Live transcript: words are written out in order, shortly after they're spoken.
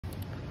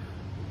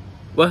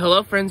Well,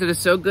 hello friends, it is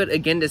so good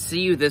again to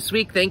see you this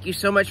week. Thank you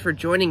so much for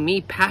joining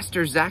me,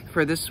 Pastor Zach,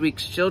 for this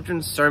week's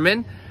children's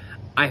sermon.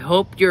 I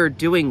hope you're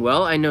doing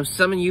well. I know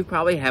some of you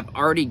probably have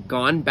already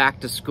gone back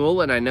to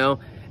school, and I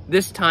know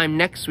this time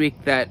next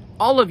week that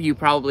all of you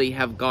probably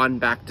have gone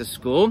back to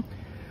school,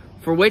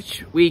 for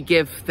which we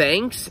give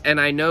thanks. And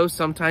I know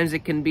sometimes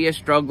it can be a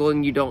struggle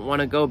and you don't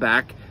want to go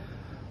back,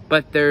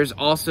 but there's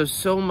also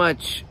so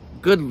much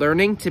good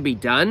learning to be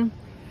done.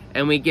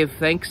 And we give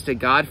thanks to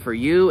God for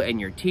you and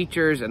your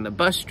teachers and the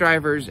bus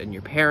drivers and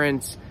your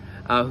parents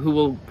who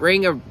will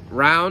bring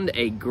around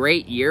a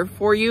great year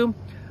for you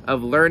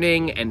of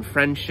learning and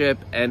friendship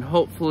and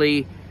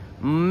hopefully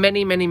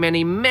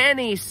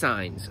many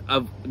signs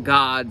of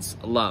God's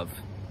love.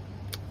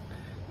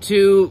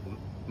 To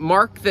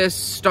mark this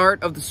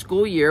start of the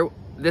school year,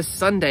 this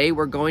Sunday,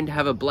 we're going to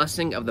have a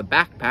blessing of the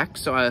backpack.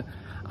 So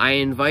I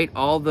invite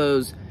all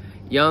those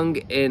young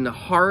in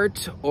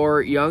heart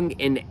or young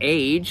in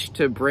age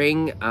to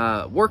bring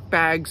work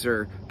bags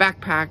or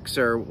backpacks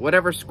or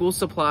whatever school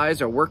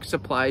supplies or work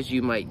supplies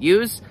you might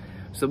use,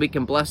 so we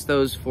can bless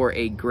those for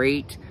a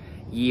great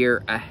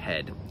year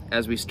ahead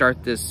as we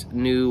start this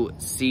new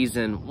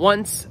season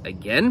once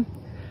again.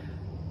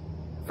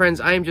 Friends,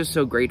 I am just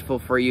so grateful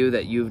for you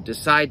that you've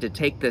decided to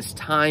take this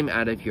time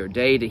out of your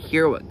day to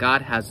hear what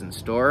God has in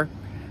store.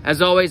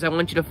 As always, I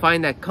want you to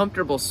find that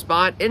comfortable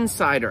spot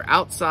inside or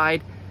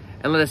outside,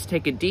 and let us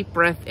take a deep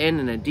breath in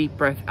and a deep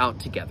breath out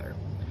together.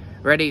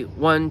 Ready?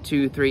 1,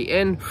 2, 3,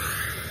 in.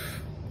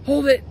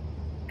 Hold it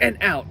and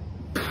out.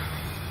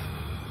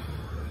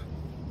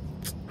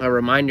 A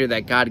reminder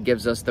that God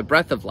gives us the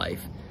breath of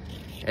life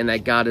and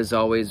that God is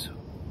always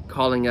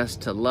calling us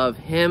to love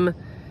Him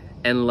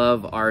and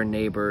love our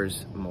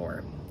neighbors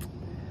more.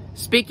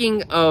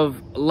 Speaking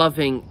of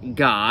loving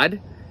God,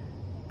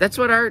 that's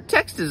what our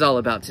text is all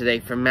about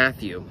today from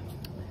Matthew.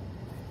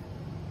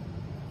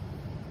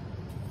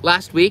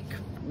 Last week,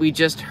 we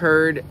just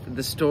heard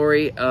the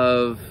story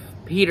of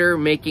Peter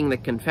making the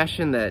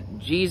confession that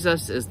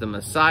Jesus is the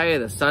Messiah,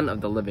 the Son of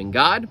the living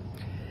God.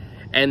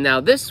 And now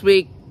this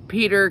week,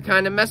 Peter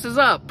kind of messes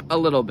up a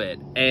little bit,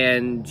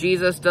 and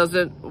Jesus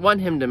doesn't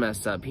want him to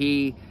mess up.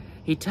 He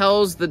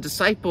tells the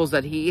disciples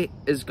that he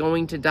is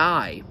going to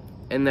die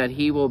and that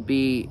he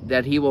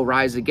will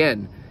rise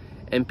again.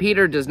 And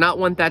Peter does not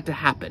want that to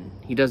happen.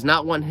 He does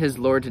not want his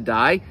Lord to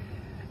die.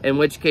 In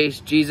which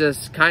case,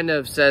 Jesus kind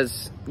of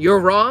says,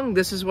 "You're wrong,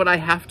 this is what I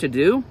have to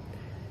do."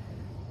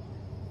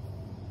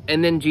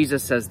 And then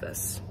Jesus says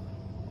this: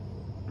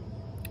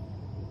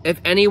 "If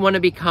any want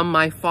to become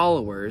my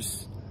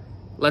followers,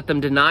 let them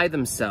deny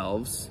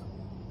themselves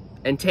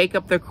and take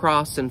up their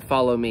cross and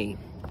follow me.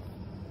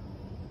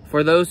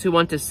 For those who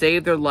want to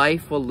save their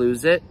life will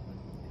lose it,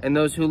 and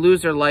those who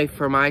lose their life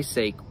for my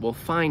sake will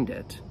find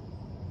it.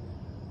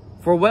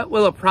 For what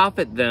will it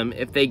profit them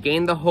if they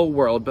gain the whole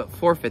world but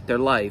forfeit their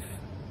life?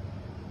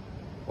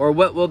 Or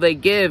what will they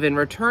give in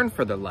return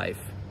for their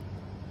life?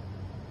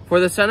 For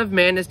the Son of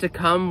Man is to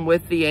come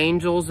with the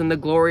angels in the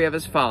glory of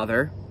his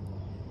Father,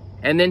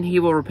 and then he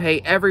will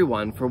repay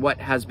everyone for what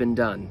has been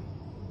done.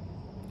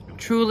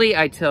 Truly,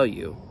 I tell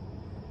you,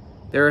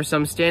 there are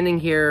some standing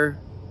here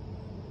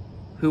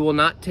who will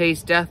not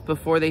taste death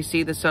before they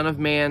see the Son of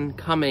Man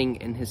coming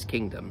in his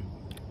kingdom."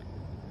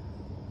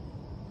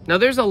 Now,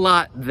 there's a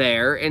lot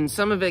there, and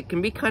some of it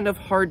can be kind of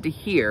hard to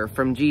hear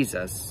from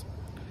Jesus.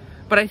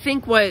 But I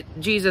think what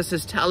Jesus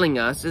is telling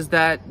us is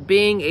that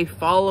being a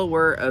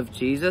follower of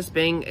Jesus,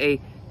 being a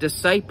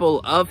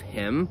disciple of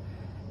him,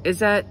 is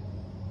that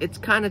it's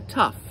kind of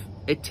tough.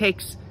 It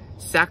takes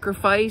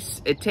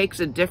sacrifice. It takes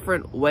a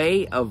different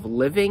way of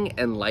living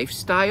and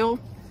lifestyle,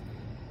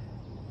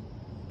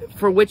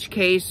 for which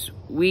case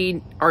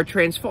we are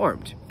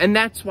transformed. And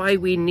that's why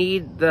we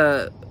need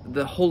the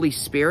Holy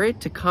Spirit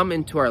to come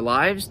into our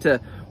lives, to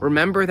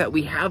remember that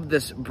we have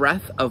this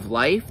breath of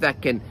life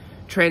that can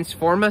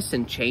transform us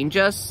and change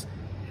us,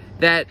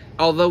 that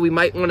although we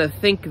might want to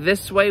think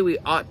this way, we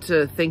ought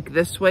to think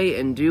this way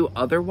and do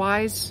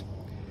otherwise.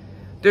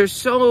 There's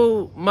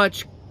so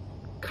much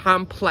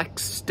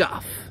complex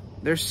stuff.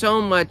 There's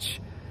so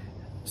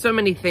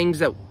many things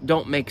that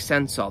don't make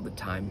sense all the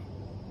time.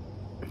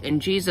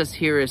 And Jesus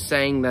here is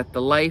saying that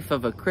the life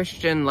of a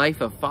Christian, life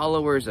of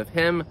followers of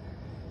him,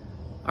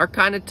 are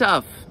kind of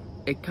tough.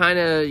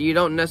 You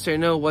don't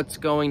necessarily know what's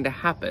going to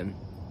happen.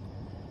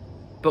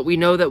 But we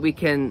know that we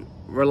can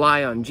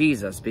rely on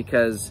Jesus,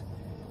 because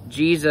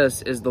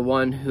Jesus is the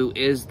one who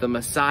is the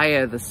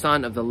Messiah, the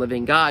Son of the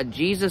living God.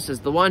 Jesus is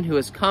the one who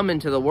has come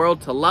into the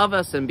world to love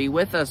us and be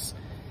with us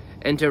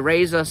and to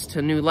raise us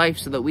to new life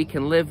so that we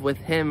can live with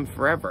him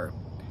forever.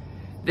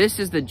 This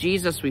is the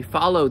Jesus we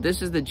follow.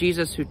 This is the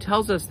Jesus who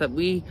tells us that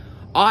we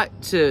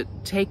ought to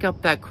take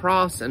up that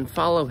cross and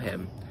follow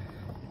him.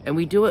 And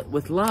we do it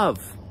with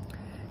love.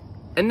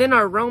 And then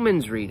our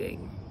Romans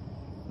reading.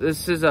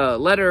 This is a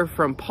letter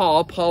from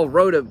Paul. Paul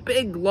wrote a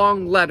big,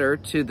 long letter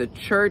to the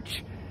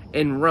church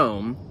in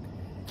Rome,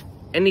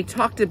 and he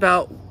talked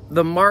about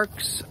the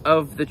marks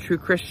of the true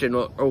Christian,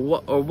 or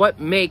what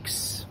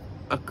makes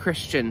a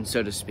Christian,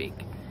 so to speak.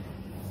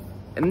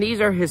 And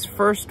these are his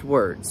first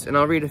words, and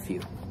I'll read a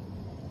few.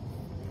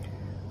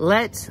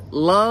 Let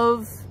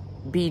love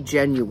be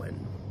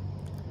genuine.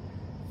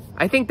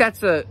 I think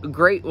that's a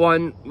great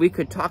one we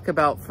could talk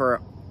about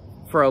for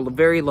a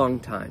very long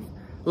time.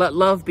 Let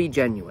love be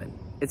genuine.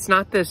 It's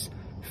not this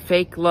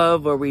fake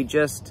love where we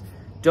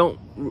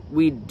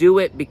do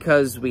it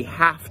because we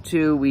have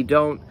to, we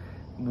don't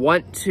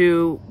want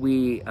to,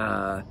 we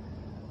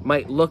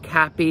might look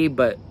happy,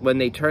 but when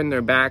they turn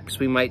their backs,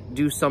 we might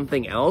do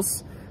something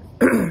else.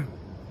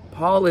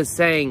 Paul is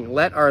saying,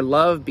 let our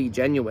love be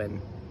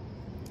genuine.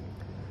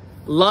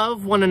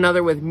 Love one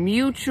another with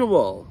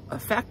mutual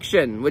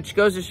affection, which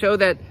goes to show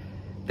that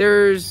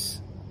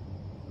there's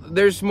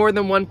more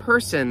than one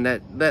person,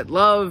 that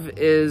love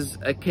is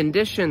a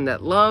condition,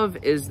 that love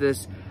is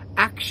this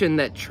action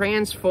that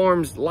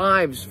transforms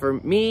lives for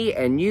me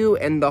and you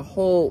and the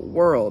whole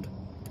world.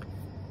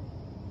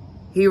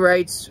 He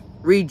writes,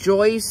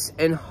 rejoice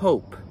and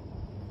hope.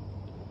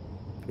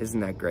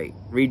 Isn't that great?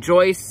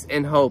 Rejoice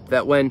and hope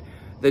that when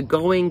the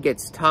going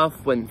gets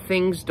tough, when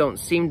things don't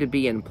seem to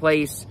be in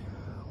place,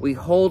 we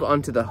hold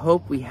on to the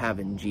hope we have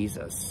in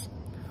Jesus.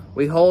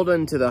 We hold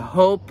on to the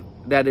hope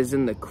that is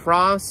in the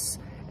cross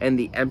and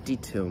the empty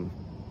tomb.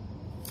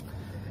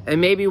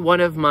 And maybe one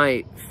of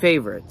my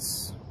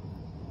favorites,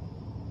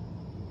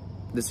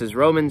 this is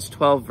Romans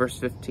 12, verse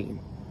 15.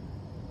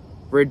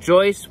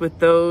 Rejoice with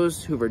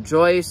those who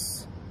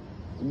rejoice,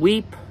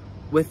 weep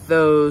with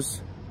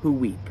those who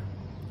weep.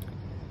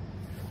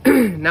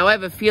 Now, I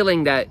have a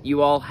feeling that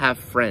you all have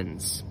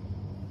friends.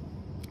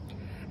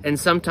 And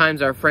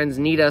sometimes our friends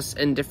need us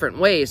in different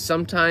ways.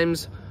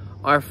 Sometimes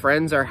our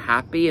friends are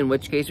happy, in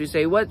which case we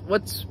say, what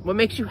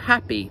makes you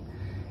happy?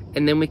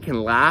 And then we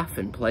can laugh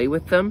and play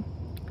with them.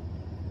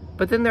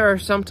 But then there are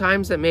some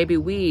times that maybe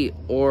we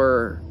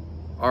or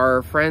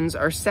our friends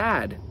are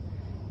sad,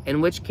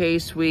 in which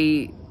case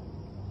we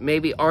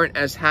maybe aren't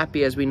as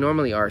happy as we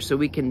normally are. So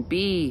we can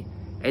be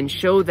and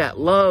show that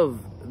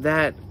love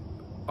that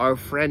our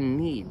friend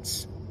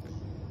needs.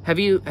 Have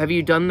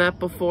you done that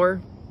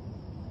before?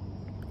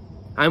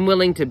 I'm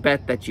willing to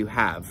bet that you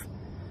have,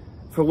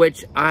 for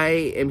which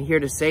I am here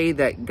to say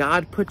that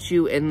God puts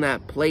you in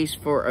that place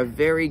for a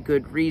very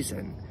good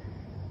reason,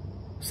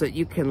 so that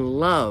you can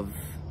love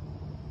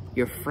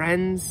your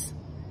friends,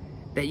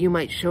 that you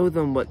might show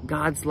them what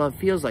God's love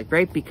feels like,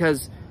 right?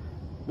 Because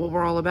what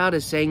we're all about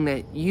is saying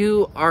that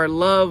you are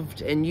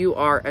loved and you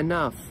are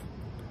enough,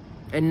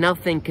 and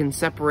nothing can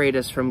separate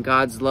us from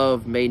God's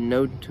love made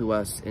known to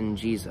us in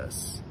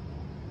Jesus.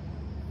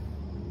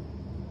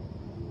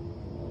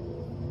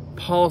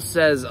 Paul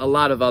says a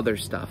lot of other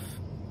stuff,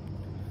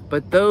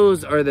 but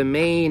those are the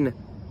main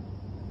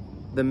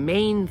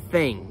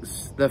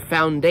things, the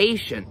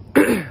foundation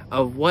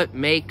of what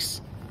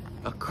makes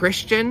a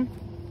Christian,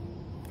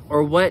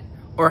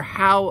 or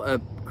how a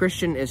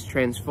Christian is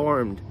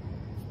transformed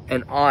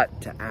and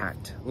ought to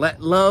act.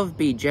 Let love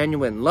be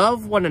genuine.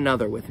 Love one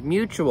another with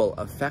mutual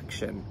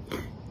affection.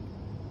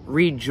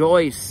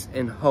 Rejoice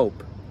in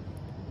hope,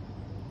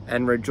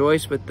 and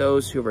rejoice with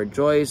those who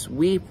rejoice.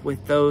 Weep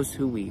with those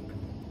who weep.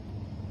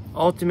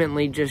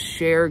 Ultimately, just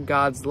share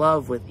God's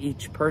love with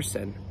each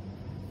person,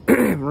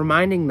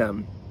 reminding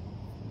them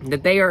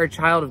that they are a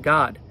child of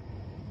God,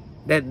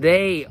 that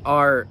they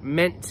are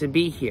meant to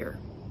be here,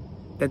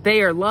 that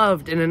they are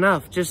loved and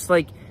enough, just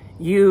like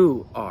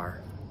you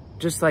are,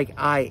 just like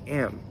I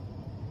am,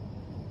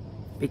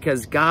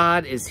 because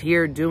God is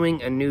here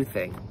doing a new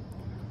thing.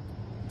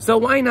 So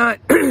why not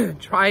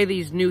try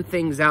these new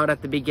things out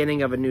at the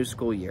beginning of a new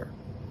school year?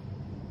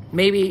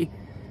 Maybe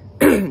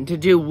to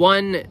do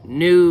one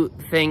new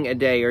thing a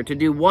day, or to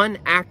do one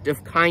act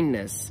of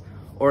kindness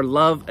or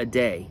love a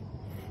day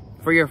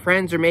for your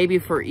friends, or maybe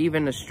for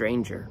even a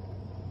stranger.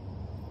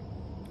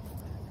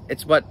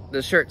 It's what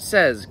the shirt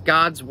says,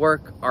 God's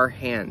work, our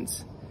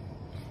hands.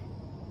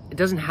 It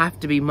doesn't have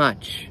to be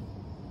much,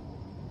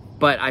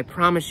 but I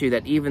promise you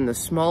that even the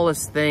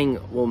smallest thing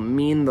will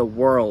mean the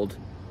world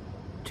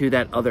to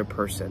that other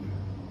person.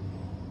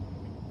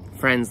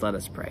 Friends, let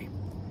us pray.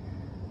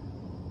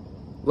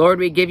 Lord,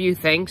 we give you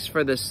thanks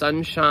for the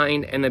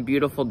sunshine and a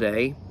beautiful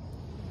day,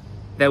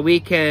 that we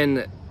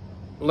can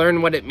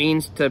learn what it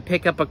means to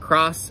pick up a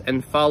cross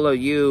and follow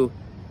you,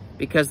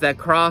 because that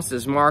cross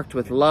is marked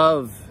with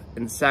love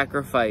and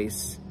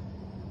sacrifice.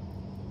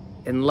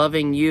 In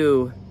loving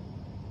you,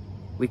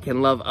 we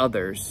can love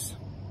others,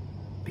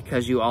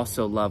 because you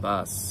also love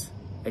us,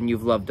 and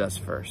you've loved us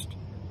first.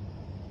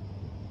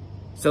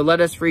 So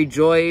let us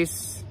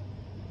rejoice,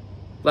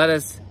 let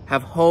us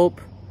have hope,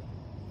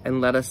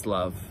 and let us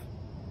love.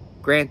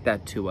 Grant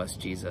that to us,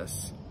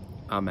 Jesus.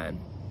 Amen.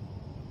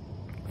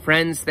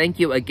 Friends, thank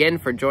you again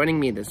for joining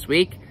me this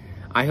week.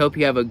 I hope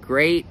you have a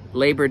great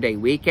Labor Day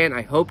weekend.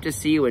 I hope to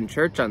see you in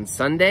church on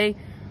Sunday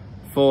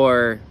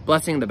for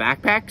blessing the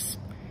backpacks.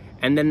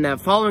 And then the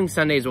following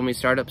Sunday is when we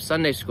start up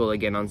Sunday school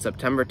again on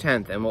September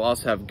 10th. And we'll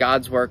also have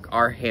God's Work,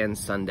 Our Hands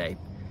Sunday.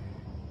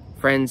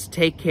 Friends,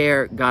 take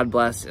care, God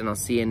bless, and I'll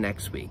see you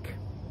next week.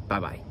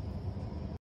 Bye-bye.